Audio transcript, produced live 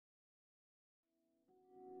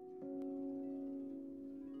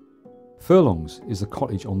Furlongs is the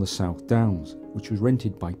cottage on the South Downs, which was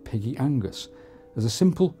rented by Peggy Angus as a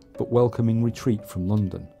simple but welcoming retreat from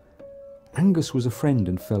London. Angus was a friend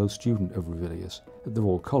and fellow student of Ravilious at the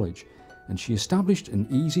Royal College, and she established an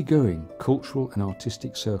easy-going cultural and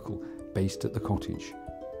artistic circle based at the cottage.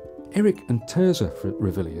 Eric and Tirzah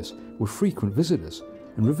Ravilious were frequent visitors,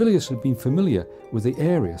 and Ravilious had been familiar with the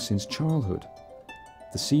area since childhood.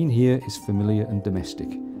 The scene here is familiar and domestic,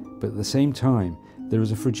 but at the same time there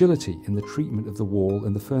is a fragility in the treatment of the wall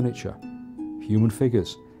and the furniture. Human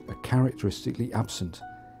figures are characteristically absent,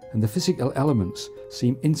 and the physical elements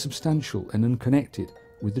seem insubstantial and unconnected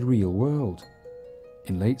with the real world.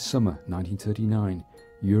 In late summer 1939,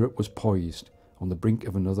 Europe was poised on the brink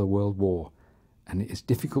of another world war, and it is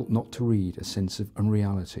difficult not to read a sense of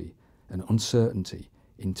unreality and uncertainty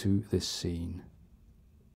into this scene.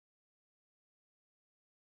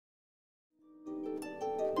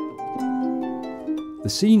 The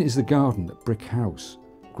scene is the garden at Brick House,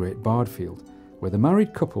 Great Bardfield, where the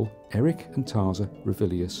married couple, Eric and Tirzah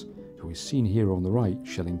Ravilious, who is seen here on the right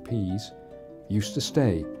shelling peas, used to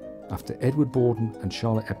stay after Edward Borden and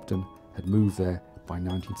Charlotte Epton had moved there by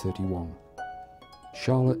 1931.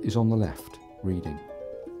 Charlotte is on the left, reading.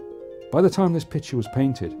 By the time this picture was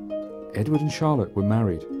painted, Edward and Charlotte were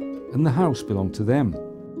married, and the house belonged to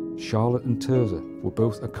them. Charlotte and Tirzah were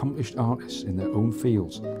both accomplished artists in their own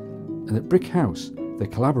fields, and at Brick House they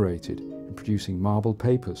collaborated in producing marble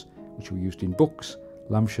papers which were used in books,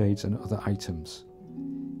 lampshades and other items.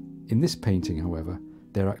 In this painting, however,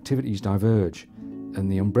 their activities diverge,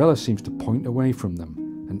 and the umbrella seems to point away from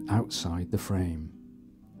them and outside the frame.